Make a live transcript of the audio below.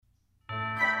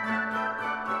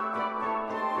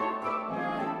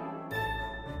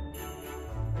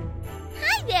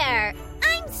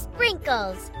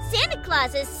Sprinkles, Santa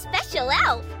Claus's special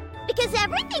elf. Because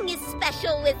everything is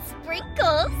special with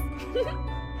sprinkles.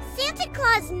 Santa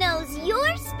Claus knows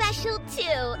you're special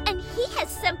too, and he has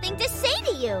something to say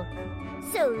to you.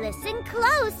 So listen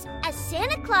close as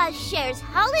Santa Claus shares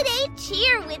holiday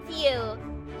cheer with you.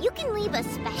 You can leave a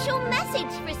special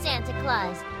message for Santa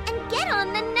Claus and get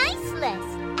on the nice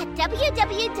list at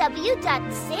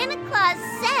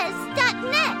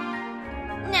www.santaclaussays.net.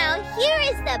 Now here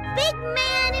is the big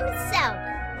man himself,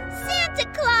 Santa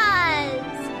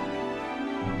Claus!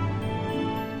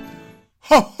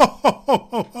 Ho, ho, ho, ho,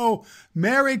 ho, ho.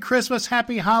 Merry Christmas,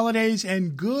 happy holidays,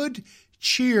 and good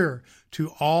cheer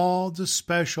to all the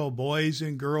special boys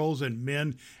and girls and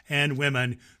men and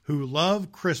women who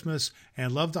love Christmas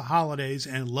and love the holidays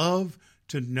and love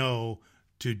to know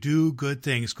to do good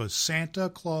things, because Santa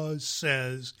Claus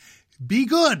says, be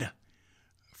good,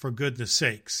 for goodness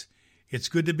sakes. It's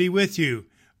good to be with you,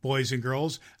 boys and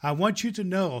girls. I want you to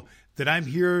know that I'm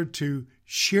here to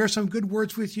share some good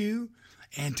words with you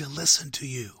and to listen to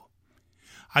you.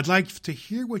 I'd like to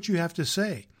hear what you have to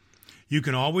say. You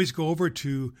can always go over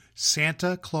to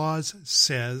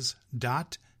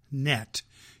santaclaussays.net.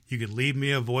 You can leave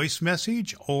me a voice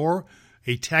message or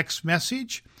a text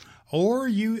message, or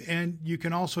you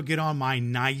can also get on my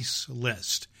nice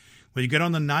list. When you get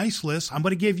on the nice list, I'm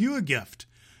going to give you a gift.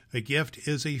 The gift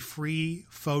is a free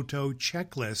photo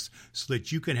checklist so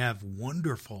that you can have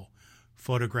wonderful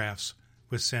photographs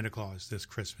with Santa Claus this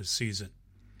Christmas season.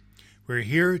 We're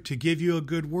here to give you a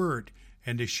good word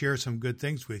and to share some good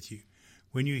things with you.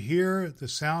 When you hear the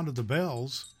sound of the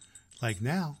bells, like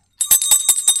now,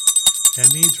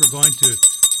 that means we're going to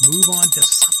move on to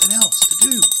something else to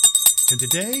do. And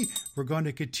today, we're going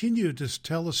to continue to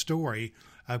tell a story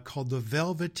called The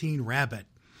Velveteen Rabbit.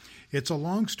 It's a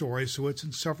long story, so it's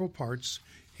in several parts,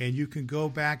 and you can go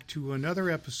back to another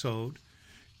episode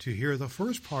to hear the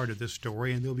first part of this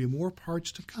story, and there'll be more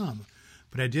parts to come.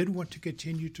 But I did want to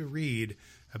continue to read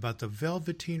about the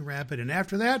Velveteen Rabbit, and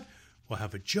after that, we'll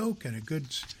have a joke and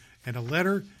a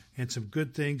letter and some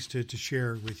good things to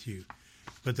share with you.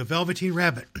 But the Velveteen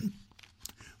Rabbit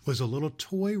was a little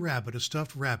toy rabbit, a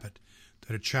stuffed rabbit,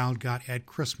 that a child got at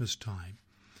Christmas time.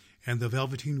 And the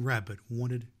Velveteen Rabbit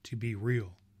wanted to be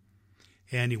real.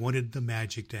 And he wanted the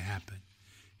magic to happen.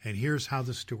 And here's how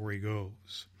the story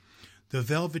goes. The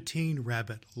Velveteen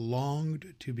Rabbit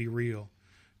longed to be real,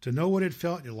 to know what it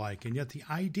felt like, and yet the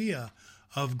idea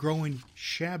of growing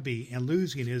shabby and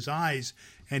losing his eyes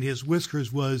and his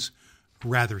whiskers was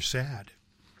rather sad.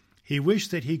 He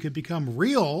wished that he could become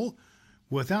real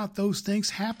without those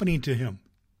things happening to him.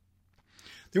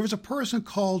 There was a person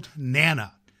called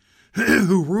Nana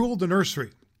who ruled the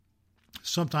nursery.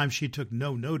 Sometimes she took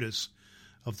no notice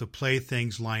of the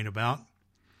playthings lying about,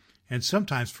 and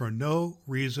sometimes for no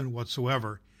reason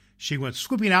whatsoever, she went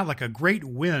swooping out like a great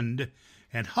wind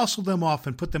and hustled them off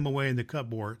and put them away in the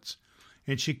cupboards.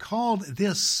 And she called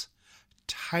this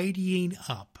tidying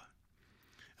up.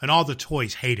 And all the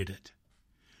toys hated it.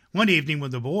 One evening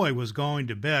when the boy was going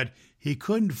to bed, he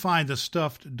couldn't find the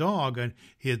stuffed dog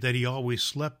that he always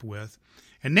slept with.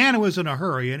 And Nana was in a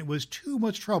hurry, and it was too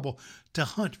much trouble to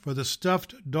hunt for the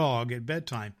stuffed dog at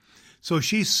bedtime. So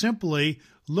she simply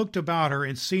looked about her,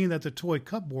 and seeing that the toy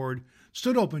cupboard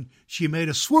stood open, she made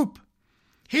a swoop.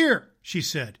 "Here," she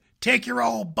said, "take your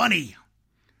old bunny.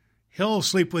 He'll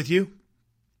sleep with you."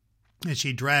 And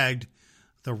she dragged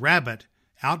the rabbit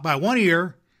out by one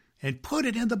ear and put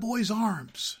it in the boy's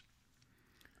arms.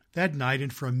 That night,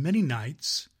 and for many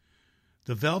nights,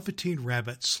 the Velveteen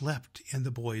Rabbit slept in the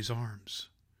boy's arms,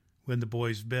 in the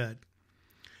boy's bed.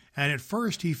 And at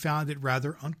first he found it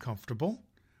rather uncomfortable,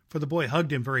 for the boy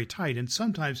hugged him very tight, and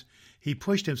sometimes he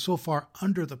pushed him so far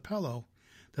under the pillow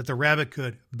that the rabbit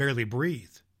could barely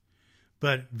breathe.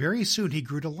 But very soon he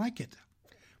grew to like it,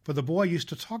 for the boy used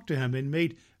to talk to him and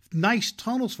made nice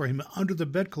tunnels for him under the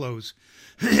bedclothes.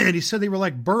 And he said they were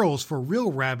like burrows for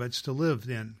real rabbits to live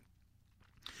in.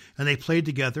 And they played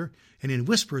together and in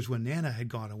whispers when Nana had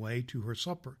gone away to her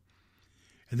supper.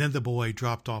 And then the boy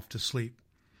dropped off to sleep,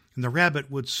 and the rabbit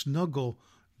would snuggle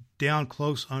down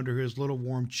close under his little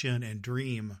warm chin and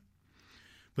dream.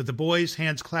 But the boy's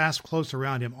hands clasped close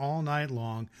around him all night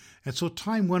long, and so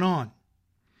time went on.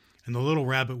 And the little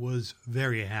rabbit was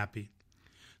very happy.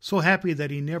 So happy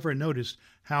that he never noticed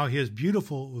how his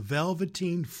beautiful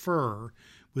velveteen fur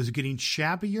was getting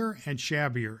shabbier and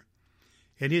shabbier,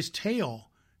 and his tail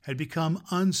had become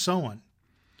unsewn,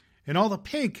 and all the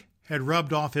pink had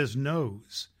rubbed off his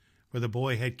nose, where the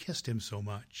boy had kissed him so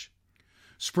much.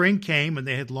 Spring came, and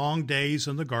they had long days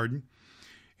in the garden,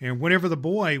 and whenever the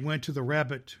boy went to the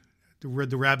rabbit, the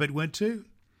rabbit went too.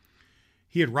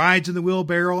 He had rides in the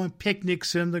wheelbarrow and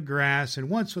picnics in the grass, and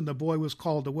once when the boy was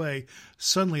called away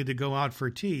suddenly to go out for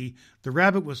tea, the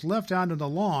rabbit was left out on the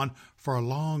lawn for a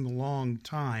long, long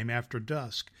time after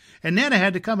dusk. And Nana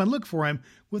had to come and look for him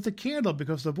with a candle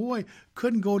because the boy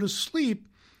couldn't go to sleep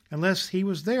unless he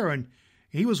was there, and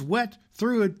he was wet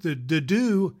through the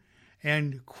dew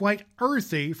and quite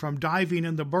earthy from diving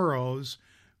in the burrows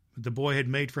that the boy had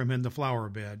made for him in the flower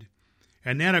bed.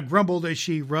 And Nana grumbled as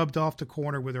she rubbed off the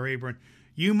corner with her apron,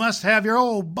 "You must have your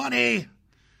old bunny."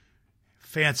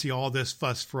 "Fancy all this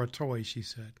fuss for a toy," she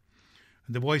said.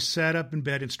 And the boy sat up in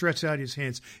bed and stretched out his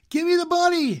hands. "Give me the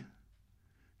bunny."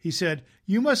 He said,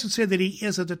 "You mustn't say that he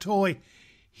isn't a toy.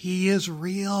 He is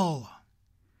real."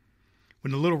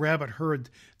 When the little rabbit heard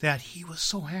that, he was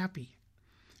so happy,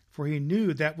 for he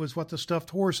knew that was what the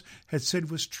stuffed horse had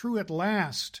said was true at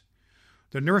last.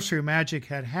 The nursery magic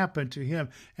had happened to him,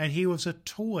 and he was a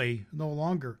toy no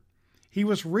longer. He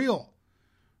was real.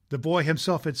 The boy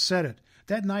himself had said it.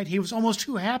 That night he was almost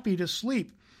too happy to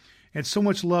sleep, and so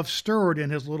much love stirred in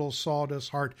his little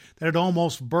sawdust heart that it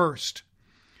almost burst.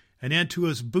 And into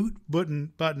his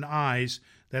boot-button eyes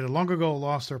that had long ago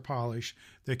lost their polish,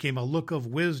 there came a look of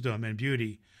wisdom and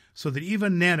beauty, so that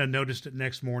even Nana noticed it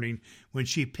next morning when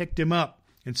she picked him up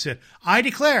and said, "I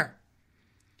declare,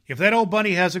 if that old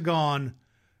bunny hasn't gone,"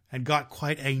 and got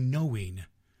quite a knowing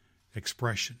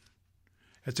expression.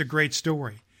 That's a great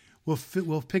story.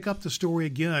 We'll pick up the story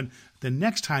again the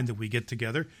next time that we get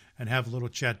together and have a little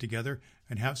chat together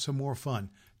and have some more fun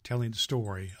telling the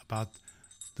story about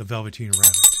the Velveteen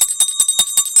Rabbit.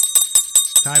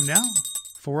 It's time now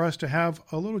for us to have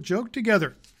a little joke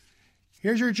together.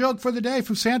 Here's your joke for the day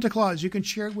from Santa Claus. You can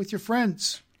share it with your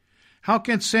friends. How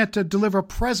can Santa deliver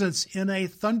presents in a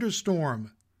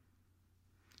thunderstorm?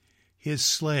 His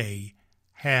sleigh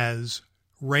has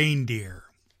reindeer.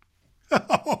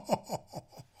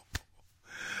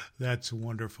 That's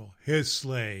wonderful. His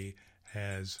sleigh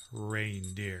has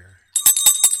reindeer.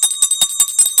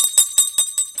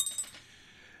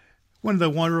 One of the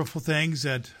wonderful things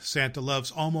that Santa loves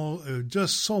almost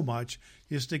just so much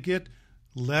is to get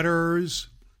letters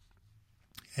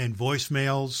and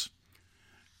voicemails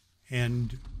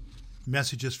and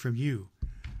messages from you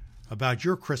about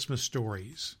your Christmas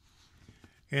stories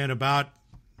and about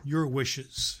your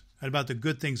wishes and about the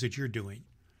good things that you're doing.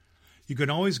 You can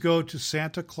always go to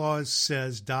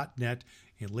SantaClausSays.net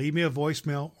and leave me a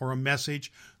voicemail or a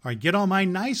message, or get on my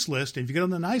nice list. And if you get on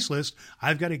the nice list,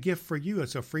 I've got a gift for you.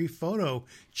 It's a free photo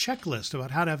checklist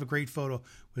about how to have a great photo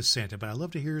with Santa. But I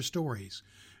love to hear your stories.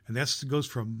 And that goes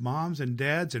from moms and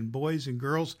dads and boys and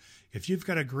girls. If you've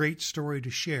got a great story to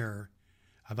share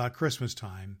about Christmas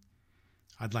time,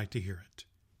 I'd like to hear it.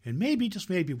 And maybe, just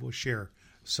maybe, we'll share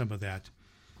some of that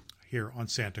here on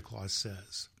Santa Claus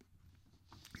Says.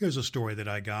 Here's a story that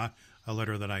I got, a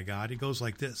letter that I got. It goes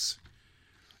like this.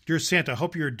 Dear Santa, I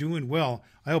hope you're doing well.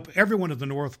 I hope everyone at the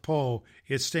North Pole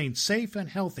is staying safe and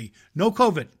healthy. No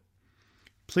COVID.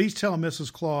 Please tell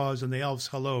Mrs. Claus and the elves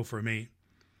hello for me.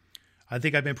 I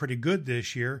think I've been pretty good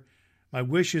this year. My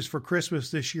wishes for Christmas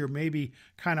this year may be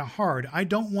kind of hard. I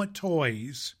don't want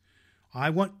toys. I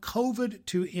want COVID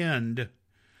to end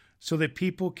so that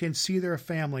people can see their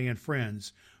family and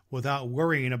friends without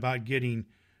worrying about getting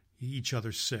each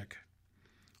other sick.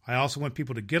 I also want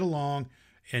people to get along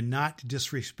and not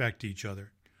disrespect each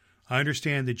other. I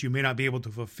understand that you may not be able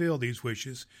to fulfill these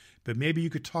wishes, but maybe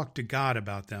you could talk to God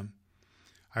about them.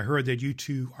 I heard that you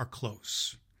two are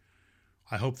close.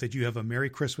 I hope that you have a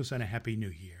Merry Christmas and a Happy New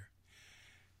Year.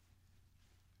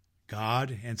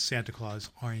 God and Santa Claus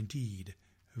are indeed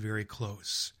very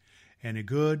close. And a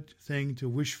good thing to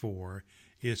wish for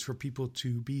is for people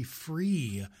to be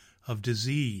free of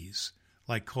disease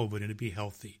like COVID and to be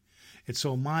healthy. And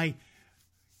so my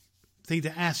thing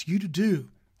to ask you to do,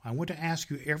 I want to ask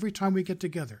you every time we get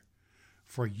together,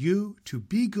 for you to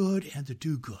be good and to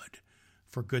do good,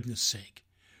 for goodness sake.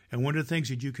 And one of the things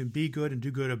that you can be good and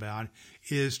do good about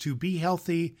is to be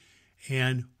healthy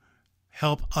and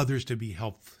help others to be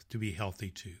healthy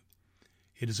too.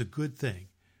 It is a good thing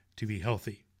to be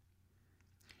healthy.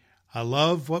 I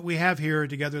love what we have here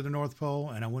together at the North Pole,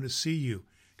 and I want to see you.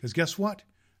 Because guess what?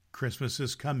 Christmas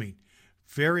is coming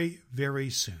very, very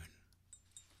soon.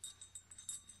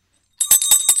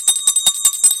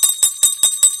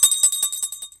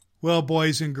 Well,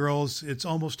 boys and girls, it's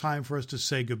almost time for us to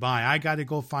say goodbye. I got to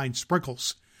go find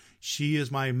Sprinkles. She is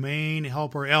my main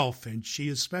helper elf, and she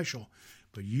is special.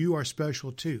 But you are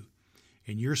special too,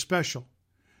 and you're special.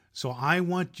 So I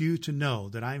want you to know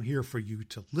that I'm here for you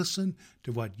to listen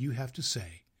to what you have to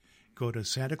say. Go to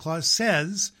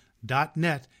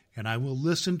SantaClausSays.net, and I will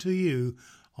listen to you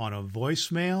on a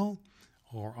voicemail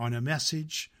or on a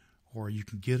message, or you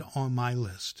can get on my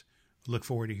list. Look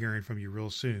forward to hearing from you real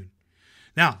soon.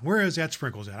 Now, where is that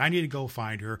Sprinkles at? I need to go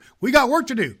find her. We got work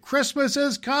to do. Christmas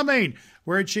is coming.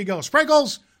 Where'd she go?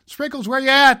 Sprinkles! Sprinkles, where you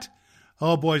at?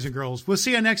 Oh, boys and girls, we'll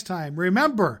see you next time.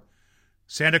 Remember,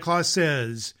 Santa Claus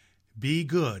says, be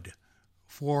good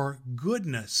for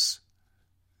goodness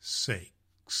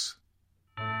sakes.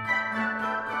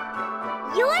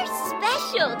 You're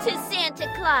special to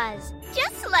Santa Claus,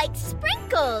 just like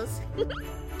Sprinkles.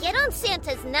 Get on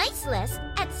Santa's nice list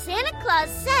at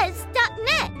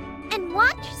SantaClausSays.net and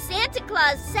watch Santa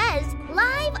Claus Says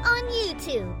live on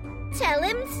YouTube. Tell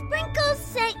him Sprinkles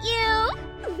sent you.